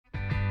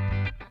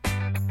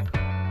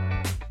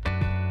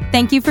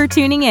Thank you for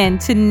tuning in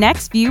to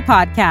Next View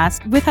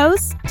Podcast with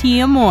host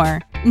Tia Moore.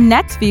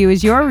 Next View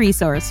is your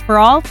resource for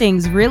all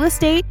things real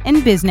estate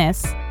and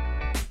business.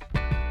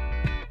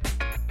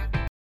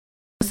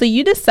 So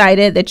you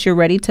decided that you're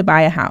ready to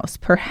buy a house.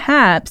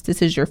 Perhaps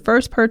this is your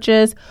first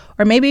purchase,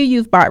 or maybe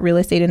you've bought real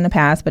estate in the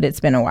past, but it's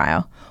been a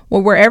while.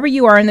 Well, wherever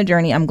you are in the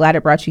journey, I'm glad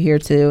it brought you here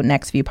to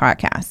Next View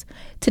Podcast.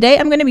 Today,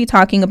 I'm going to be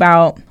talking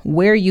about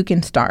where you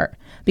can start.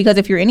 Because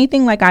if you're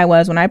anything like I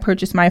was when I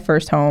purchased my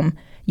first home,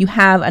 you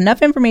have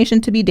enough information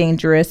to be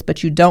dangerous,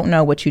 but you don't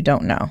know what you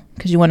don't know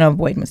because you want to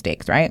avoid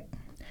mistakes, right?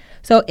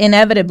 So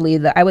inevitably,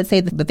 I would say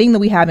the thing that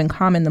we have in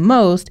common the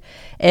most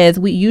is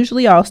we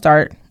usually all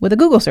start with a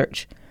Google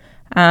search.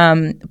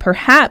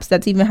 Perhaps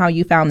that's even how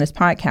you found this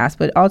podcast,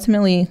 but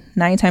ultimately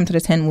 9 times out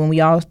of 10, when we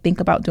all think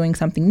about doing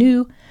something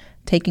new,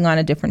 taking on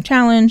a different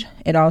challenge,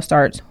 it all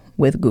starts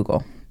with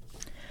Google.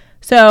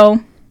 So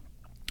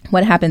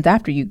what happens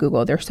after you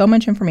Google? There's so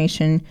much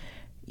information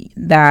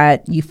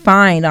that you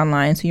find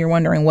online. So you're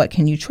wondering, what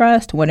can you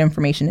trust? What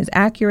information is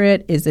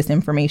accurate? Is this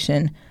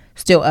information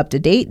still up to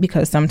date?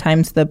 Because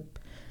sometimes the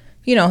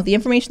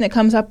information that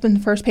comes up in the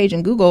first page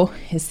in Google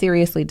is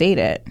seriously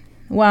dated.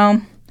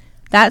 Well,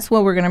 that's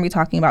what we're going to be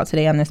talking about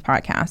today on this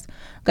podcast.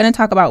 I'm going to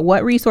talk about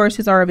what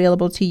resources are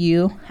available to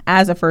you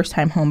as a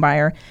first-time home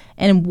buyer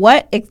and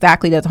what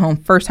exactly does a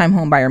first-time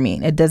home buyer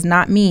mean. It does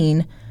not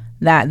mean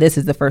that this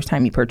is the first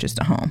time you purchased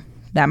a home.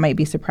 That might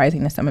be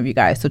surprising to some of you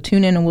guys. So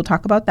tune in and we'll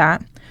talk about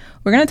that.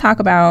 We're going to talk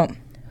about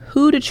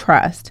who to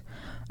trust,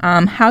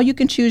 how you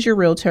can choose your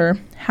realtor,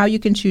 how you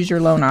can choose your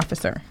loan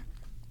officer.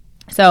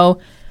 So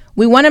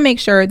we want to make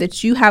sure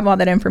that you have all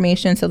that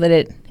information so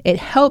that it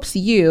helps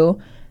you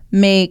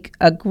make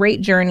a great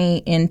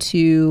journey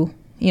into,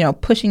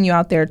 pushing you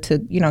out there to,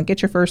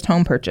 get your first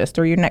home purchased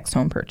or your next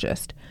home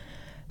purchased.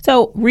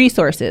 So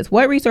resources,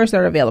 what resources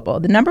are available?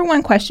 The number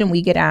one question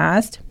we get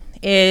asked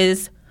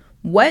is,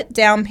 what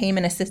down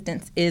payment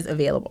assistance is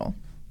available?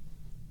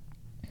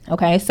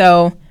 Okay,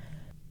 so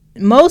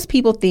most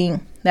people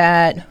think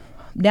that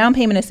down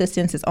payment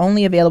assistance is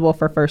only available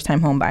for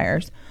first-time home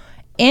buyers.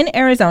 In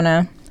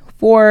Arizona,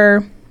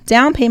 for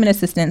down payment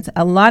assistance,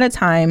 a lot of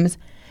times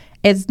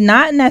it's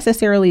not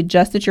necessarily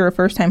just that you're a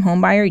first-time home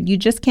buyer. You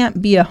just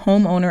can't be a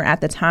homeowner at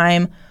the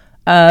time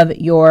of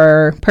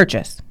your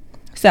purchase.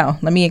 So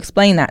let me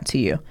explain that to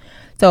you.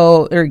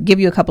 Or give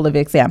you a couple of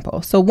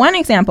examples. So one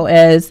example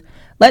is,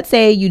 let's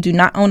say you do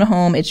not own a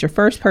home. It's your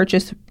first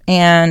purchase,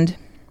 and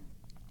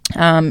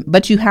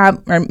but you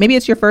have, or maybe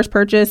it's your first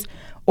purchase,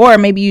 or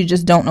maybe you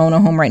just don't own a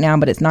home right now,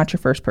 but it's not your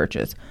first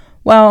purchase.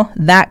 Well,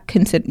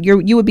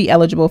 you would be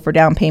eligible for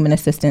down payment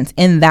assistance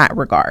in that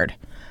regard.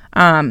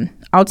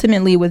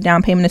 Ultimately, with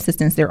down payment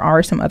assistance, there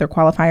are some other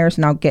qualifiers,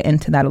 and I'll get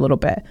into that a little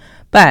bit.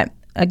 But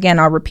again,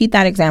 I'll repeat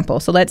that example.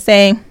 So let's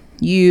say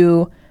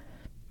you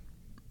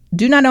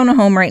do not own a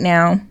home right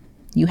now.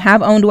 You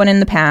have owned one in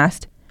the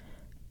past.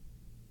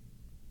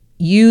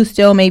 You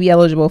still may be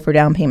eligible for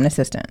down payment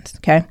assistance,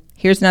 okay?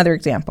 Here's another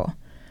example.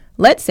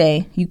 Let's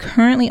say you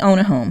currently own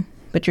a home,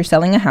 but you're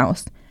selling a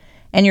house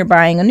and you're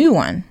buying a new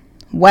one.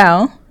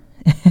 Well,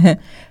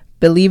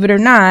 believe it or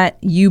not,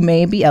 you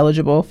may be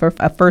eligible for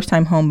a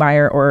first-time home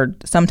buyer or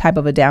some type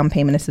of a down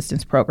payment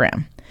assistance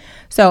program.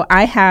 So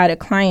I had a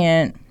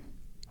client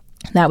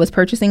that was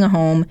purchasing a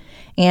home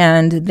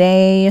and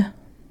they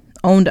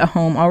owned a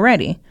home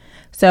already.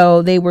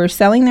 So they were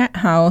selling that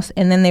house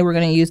and then they were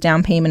going to use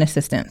down payment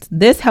assistance.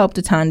 This helped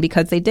a ton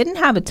because they didn't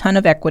have a ton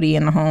of equity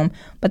in the home,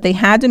 but they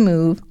had to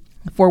move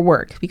for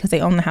work because they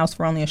owned the house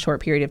for only a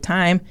short period of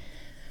time.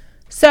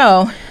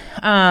 So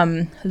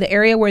the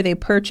area where they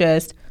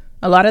purchased,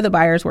 a lot of the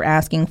buyers were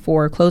asking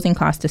for closing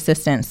cost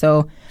assistance.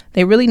 So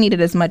they really needed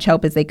as much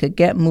help as they could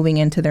get moving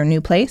into their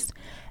new place.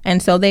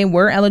 And so they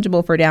were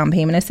eligible for down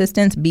payment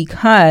assistance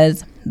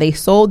because they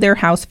sold their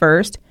house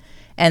first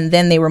and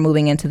then they were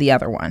moving into the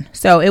other one.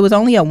 So it was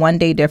only a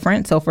 1-day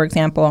difference. So for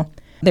example,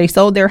 they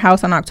sold their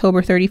house on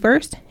October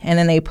 31st and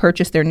then they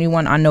purchased their new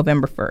one on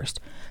November 1st.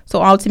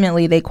 So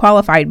ultimately they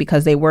qualified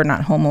because they were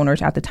not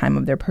homeowners at the time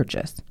of their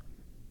purchase.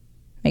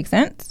 Make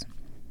sense?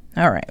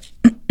 All right.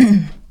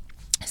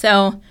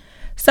 So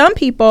some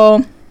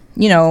people,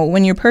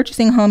 when you're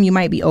purchasing a home, you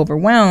might be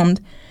overwhelmed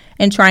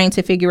and trying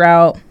to figure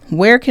out,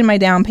 where can my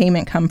down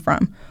payment come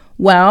from?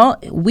 Well,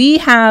 we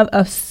have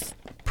a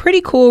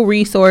pretty cool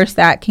resource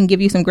that can give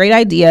you some great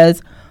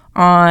ideas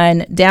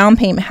on down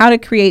payment, how to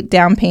create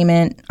down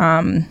payment,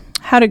 a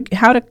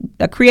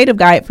creative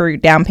guide for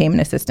down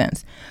payment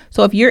assistance.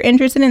 So if you're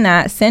interested in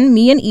that, send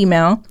me an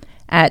email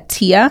at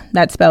Tia,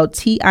 that's spelled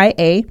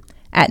TIA,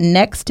 at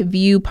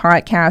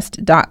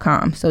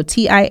nextviewpodcast.com. So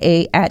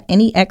TIA at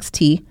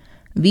NEXTVIEW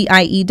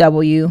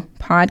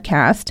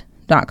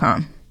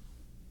podcast.com.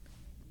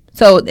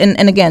 So,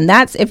 and again,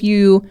 that's if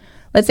you,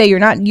 let's say you're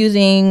not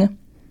using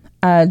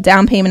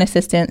down payment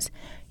assistance,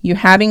 you're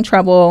having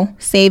trouble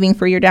saving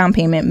for your down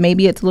payment,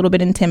 maybe it's a little bit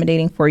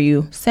intimidating for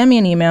you, send me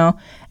an email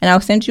and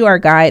I'll send you our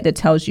guide that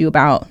tells you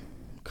about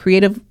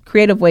creative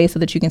ways so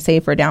that you can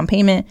save for a down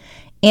payment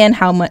and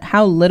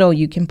how little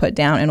you can put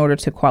down in order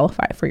to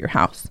qualify for your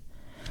house.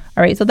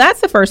 All right, so that's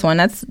the first one.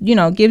 That's,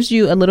 gives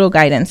you a little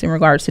guidance in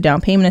regards to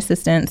down payment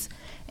assistance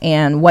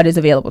and what is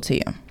available to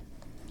you.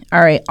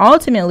 All right,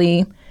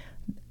 ultimately,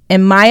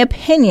 in my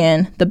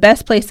opinion, the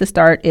best place to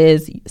start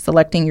is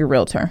selecting your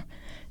realtor.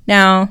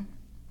 Now,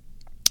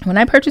 when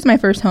I purchased my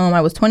first home,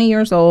 I was 20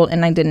 years old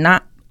and I did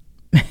not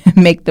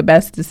make the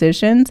best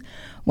decisions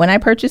when I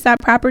purchased that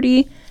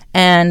property,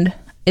 and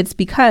it's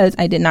because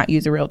I did not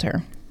use a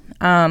realtor.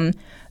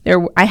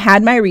 I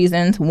had my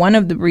reasons. One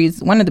of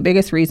the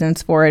biggest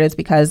reasons for it is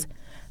because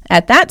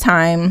at that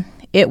time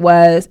it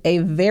was a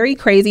very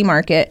crazy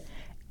market.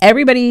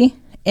 Everybody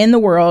in the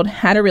world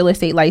had a real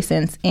estate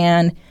license,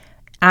 and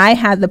I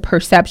had the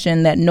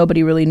perception that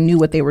nobody really knew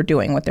what they were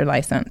doing with their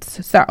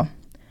license. So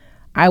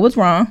I was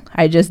wrong.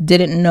 I just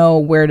didn't know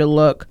where to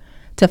look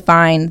to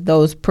find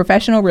those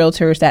professional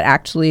realtors that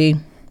actually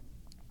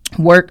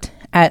worked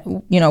at,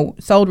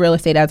 sold real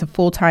estate as a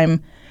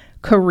full-time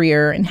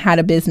career and had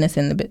a business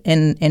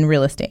in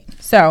real estate.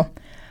 So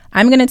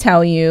I'm going to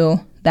tell you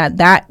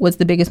that was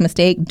the biggest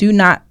mistake. Do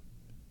not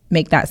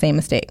make that same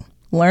mistake.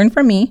 Learn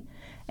from me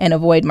and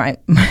avoid my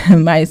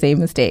same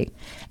mistake.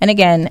 And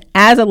again,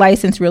 as a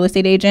licensed real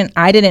estate agent,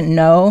 I didn't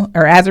know,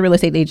 or as a real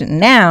estate agent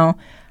now,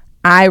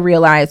 I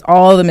realize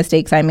all the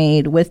mistakes I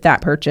made with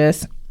that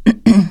purchase.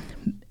 And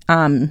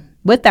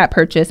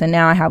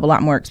now I have a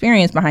lot more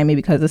experience behind me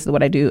because this is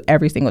what I do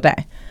every single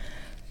day.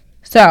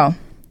 So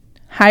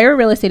hire a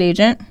real estate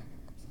agent,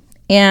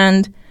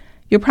 and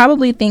you're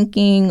probably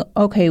thinking,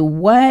 okay,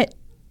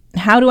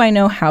 how do I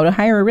know how to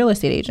hire a real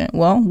estate agent?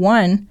 Well,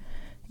 one,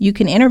 you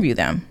can interview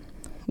them.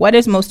 What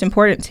is most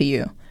important to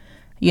you?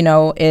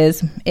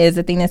 Is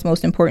the thing that's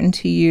most important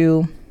to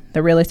you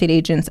the real estate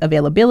agent's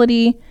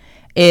availability?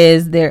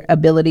 Is their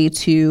ability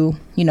to,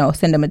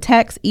 send them a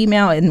text,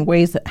 email, and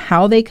ways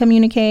how they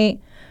communicate?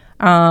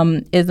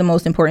 Is the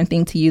most important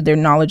thing to you their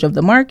knowledge of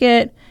the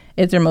market?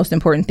 Is their most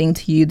important thing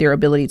to you their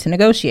ability to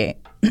negotiate?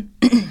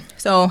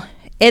 So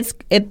it's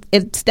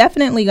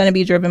definitely going to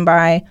be driven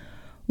by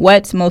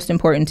what's most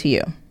important to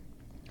you.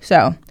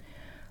 So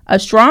a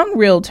strong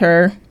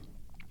realtor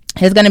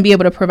is going to be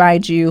able to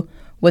provide you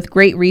with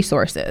great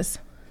resources.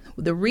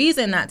 The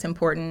reason that's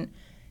important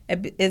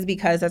is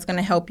because that's going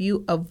to help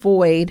you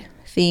avoid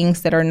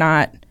things that are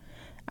not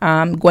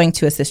going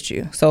to assist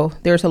you. So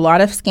there's a lot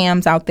of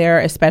scams out there,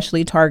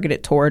 especially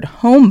targeted toward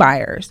home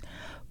buyers.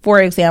 For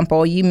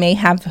example, you may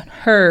have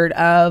heard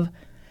of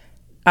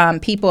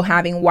people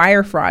having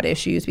wire fraud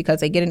issues because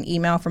they get an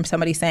email from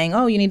somebody saying,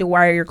 oh, you need to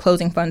wire your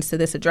closing funds to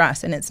this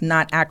address, and it's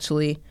not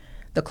actually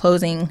the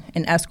closing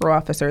and escrow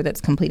officer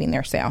that's completing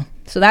their sale.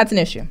 So that's an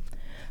issue.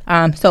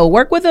 So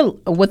work with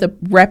a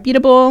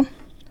reputable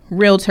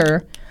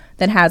realtor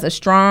that has a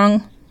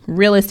strong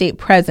real estate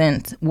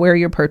presence where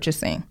you're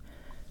purchasing.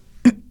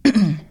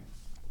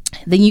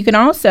 Then you can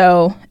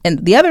also,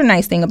 and the other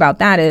nice thing about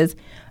that is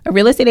a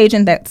real estate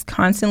agent that's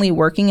constantly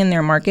working in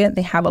their market,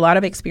 they have a lot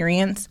of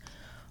experience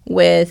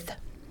with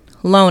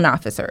loan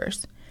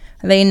officers.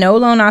 They know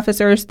loan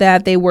officers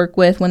that they work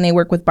with when they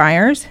work with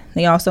buyers.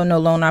 They also know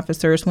loan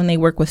officers when they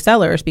work with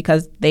sellers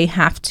because they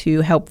have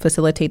to help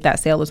facilitate that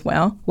sale as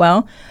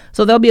well.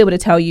 So they'll be able to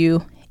tell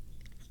you,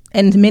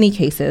 in many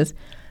cases,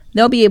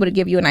 they'll be able to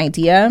give you an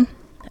idea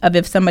of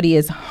if somebody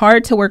is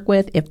hard to work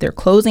with, if their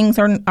closings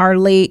are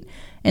late,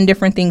 and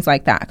different things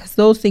like that, because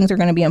those things are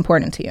going to be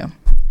important to you.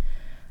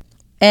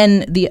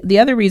 And the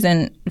other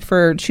reason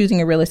for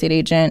choosing a real estate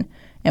agent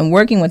and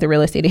working with a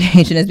real estate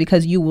agent is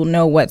because you will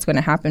know what's going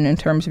to happen in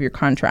terms of your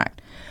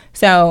contract.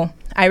 So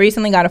I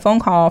recently got a phone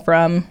call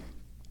from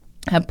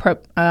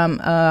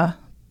a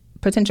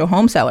potential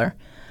home seller,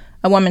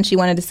 a woman. She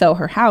wanted to sell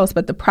her house,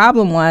 but the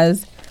problem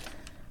was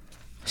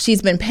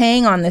she's been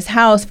paying on this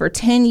house for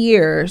 10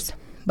 years,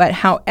 but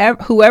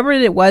whoever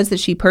it was that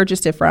she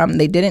purchased it from,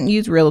 they didn't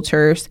use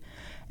realtors,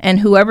 and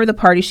whoever the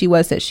party she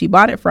was that she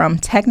bought it from,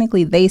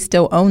 technically they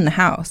still own the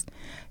house.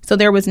 So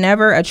there was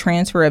never a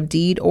transfer of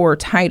deed or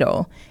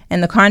title.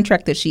 And the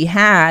contract that she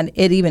had,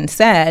 it even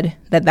said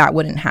that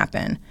wouldn't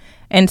happen.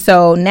 And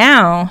so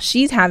now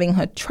she's having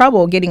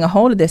trouble getting a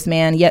hold of this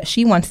man, yet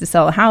she wants to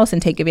sell a house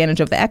and take advantage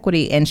of the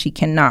equity, and she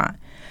cannot.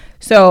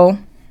 So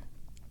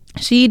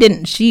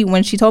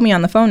when she told me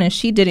on the phone, is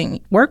she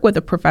didn't work with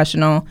a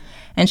professional,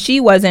 and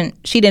she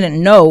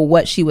didn't know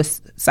what she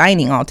was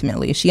signing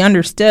ultimately. She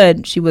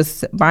understood she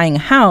was buying a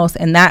house,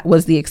 and that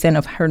was the extent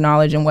of her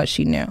knowledge and what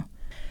she knew.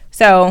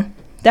 So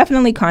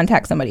definitely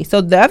contact somebody.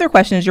 So the other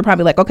question is, you're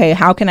probably like, okay,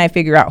 how can I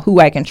figure out who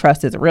I can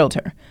trust as a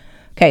realtor?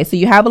 Okay, so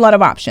you have a lot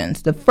of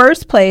options. The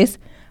first place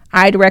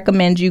I'd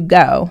recommend you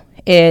go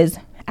is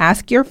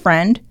ask your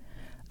friend,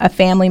 a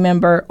family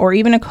member, or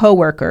even a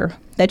coworker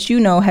that you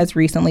know has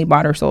recently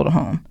bought or sold a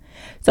home.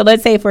 So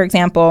let's say, for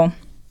example,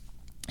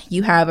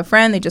 you have a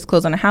friend, they just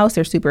closed on a house,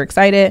 they're super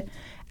excited.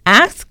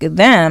 Ask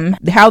them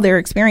how their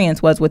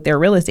experience was with their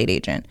real estate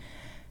agent.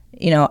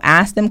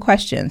 Ask them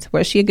questions.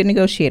 Was she a good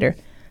negotiator?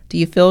 Do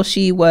you feel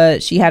she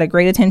had a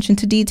great attention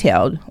to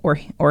detail,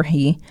 or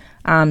he?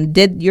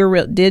 Did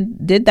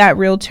that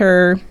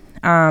realtor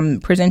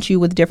present you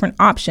with different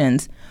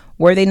options?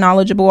 Were they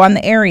knowledgeable on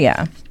the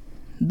area?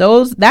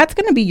 That's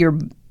going to be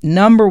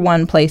number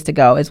one place to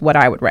go is what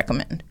I would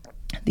recommend.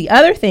 The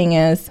other thing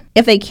is,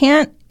 if they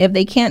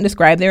can't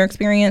describe their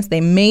experience,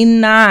 they may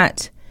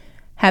not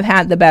have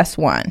had the best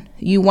one.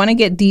 You want to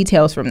get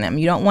details from them.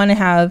 You don't want to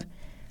have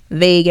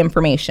vague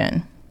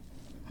information.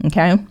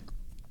 Okay?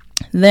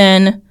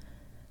 Then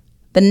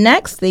the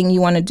next thing you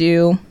want to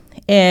do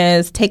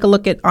is take a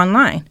look at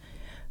online.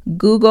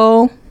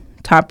 Google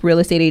top real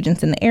estate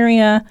agents in the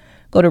area.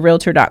 Go to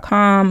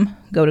realtor.com.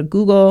 Go to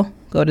Google.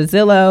 Go to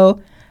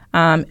Zillow.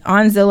 On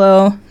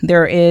Zillow,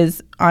 there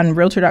is on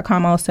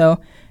realtor.com also,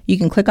 you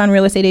can click on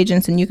real estate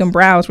agents and you can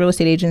browse real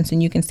estate agents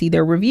and you can see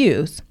their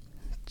reviews.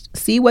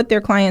 See what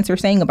their clients are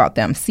saying about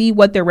them. See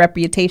what their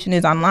reputation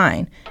is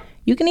online.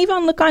 You can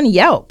even look on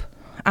Yelp.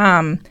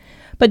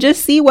 But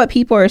just see what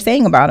people are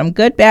saying about them,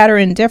 good, bad, or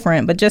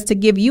indifferent. But just to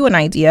give you an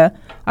idea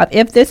of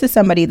if this is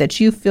somebody that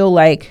you feel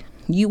like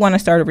you want to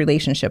start a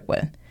relationship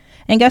with.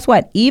 And guess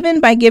what? Even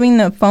by giving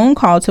the phone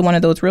call to one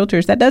of those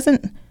realtors, that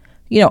doesn't,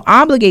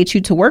 obligate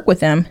you to work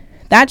with them.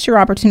 That's your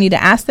opportunity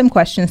to ask them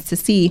questions to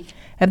see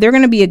if they're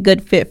going to be a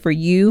good fit for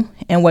you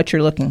and what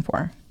you're looking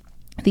for.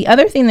 The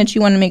other thing that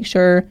you want to make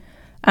sure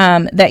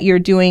that you're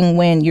doing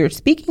when you're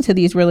speaking to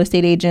these real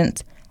estate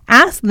agents,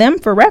 ask them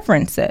for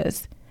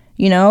references.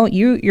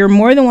 You're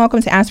more than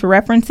welcome to ask for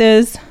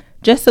references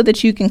just so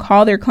that you can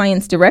call their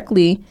clients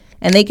directly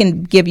and they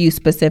can give you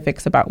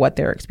specifics about what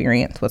their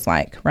experience was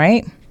like,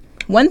 right?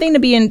 One thing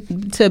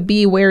to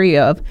be wary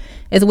of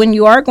is when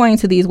you are going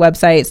to these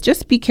websites,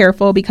 just be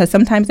careful because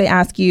sometimes they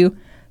ask you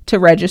to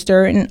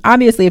register. And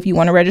obviously, if you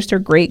want to register,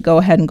 great, go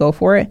ahead and go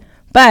for it.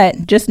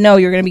 But just know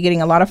you're going to be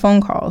getting a lot of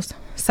phone calls.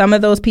 Some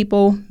of those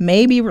people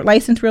may be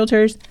licensed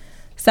realtors.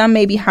 Some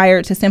may be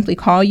hired to simply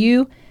call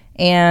you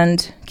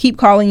and keep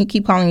calling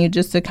you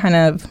just to kind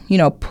of,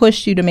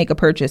 push you to make a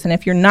purchase. And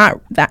if you're not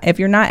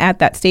at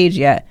that stage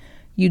yet,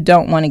 you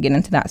don't want to get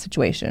into that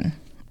situation.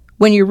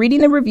 When you're reading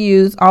the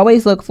reviews,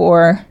 always look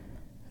for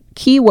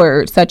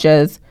keywords such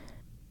as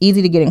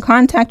easy to get in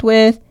contact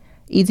with,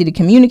 easy to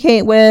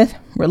communicate with,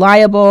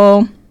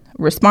 reliable,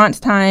 response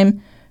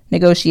time,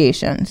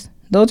 negotiations.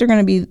 Those are going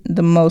to be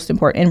the most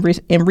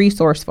important, and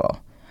resourceful.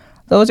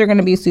 Those are going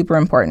to be super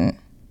important.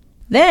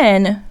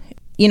 Then,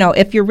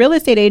 if your real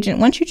estate agent,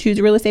 once you choose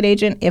a real estate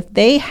agent, if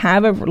they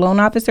have a loan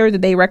officer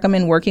that they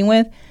recommend working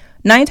with,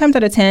 9 times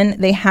out of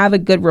 10, they have a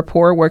good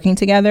rapport working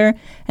together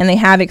and they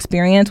have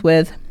experience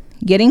with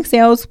getting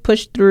sales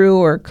pushed through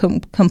or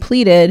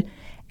completed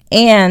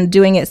and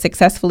doing it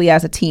successfully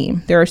as a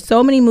team. There are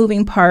so many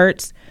moving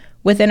parts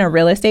within a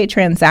real estate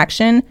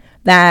transaction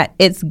that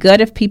it's good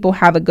if people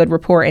have a good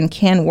rapport and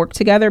can work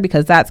together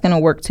because that's going to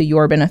work to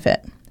your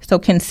benefit. So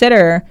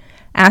consider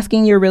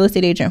asking your real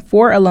estate agent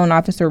for a loan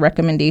officer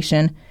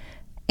recommendation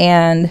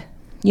and,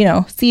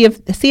 see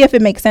if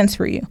it makes sense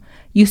for you.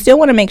 You still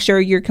want to make sure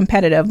you're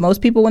competitive.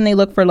 Most people, when they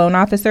look for loan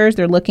officers,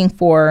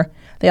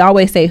 they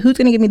always say, who's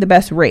going to give me the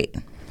best rate?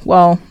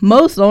 Well,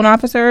 most loan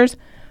officers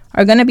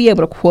are going to be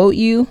able to quote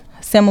you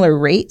similar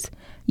rates.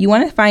 You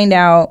want to find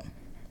out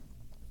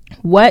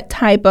what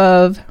type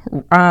of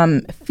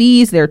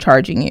fees they're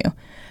charging you,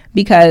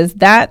 because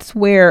that's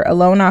where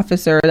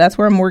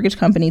a mortgage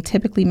company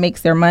typically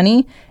makes their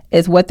money,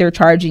 is what they're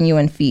charging you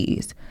in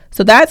fees.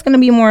 So that's going to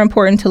be more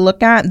important to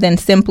look at than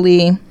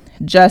simply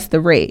just the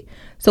rate.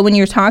 So when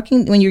you're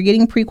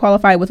getting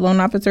pre-qualified with loan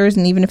officers,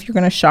 and even if you're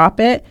going to shop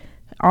it,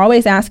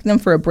 always ask them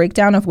for a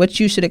breakdown of what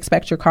you should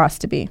expect your costs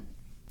to be.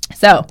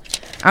 So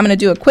I'm going to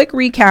do a quick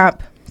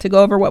recap to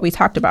go over what we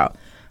talked about.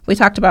 We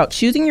talked about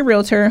choosing your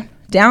realtor,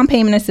 down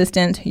payment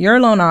assistant, your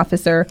loan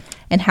officer,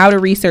 and how to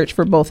research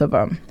for both of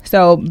them.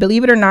 So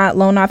believe it or not,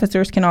 loan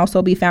officers can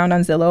also be found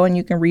on Zillow and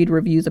you can read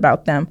reviews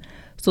about them.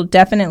 So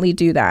definitely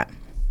do that.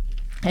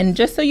 And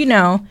just so you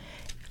know,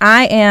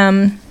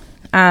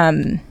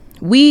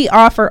 we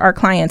offer our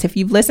clients, if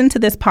you've listened to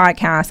this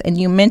podcast and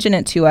you mention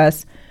it to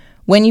us,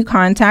 when you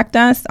contact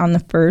us on the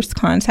first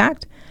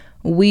contact,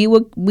 we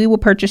will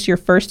purchase your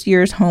first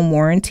year's home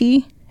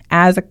warranty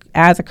as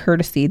a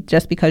courtesy,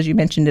 just because you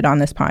mentioned it on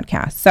this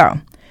podcast. So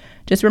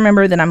just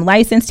remember that I'm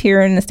licensed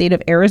here in the state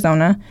of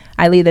Arizona.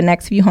 I lead the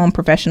Next View Home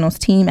Professionals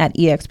team at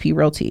eXp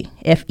Realty.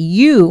 If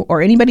you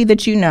or anybody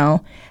that you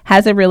know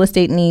has a real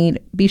estate need,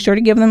 be sure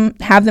to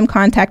have them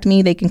contact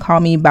me. They can call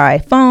me by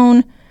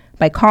phone,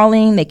 by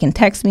calling. They can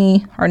text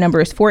me. Our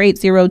number is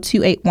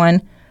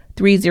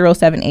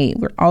 480-281-3078.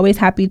 We're always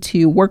happy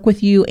to work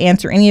with you,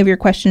 answer any of your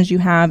questions you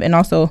have, and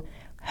also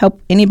help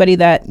anybody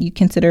that you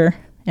consider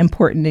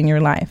important in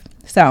your life.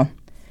 So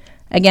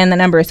again, the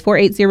number is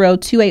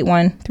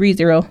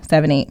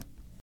 480-281-3078.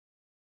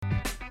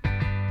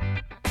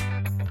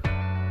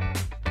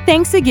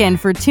 Thanks again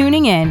for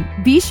tuning in.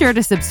 Be sure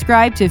to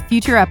subscribe to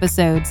future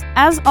episodes.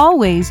 As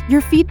always,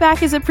 your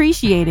feedback is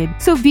appreciated,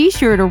 so be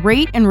sure to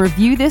rate and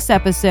review this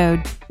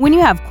episode. When you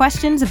have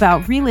questions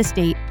about real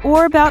estate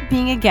or about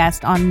being a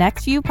guest on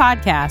Next View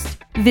Podcast,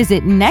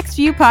 visit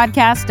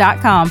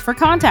nextviewpodcast.com for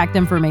contact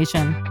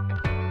information.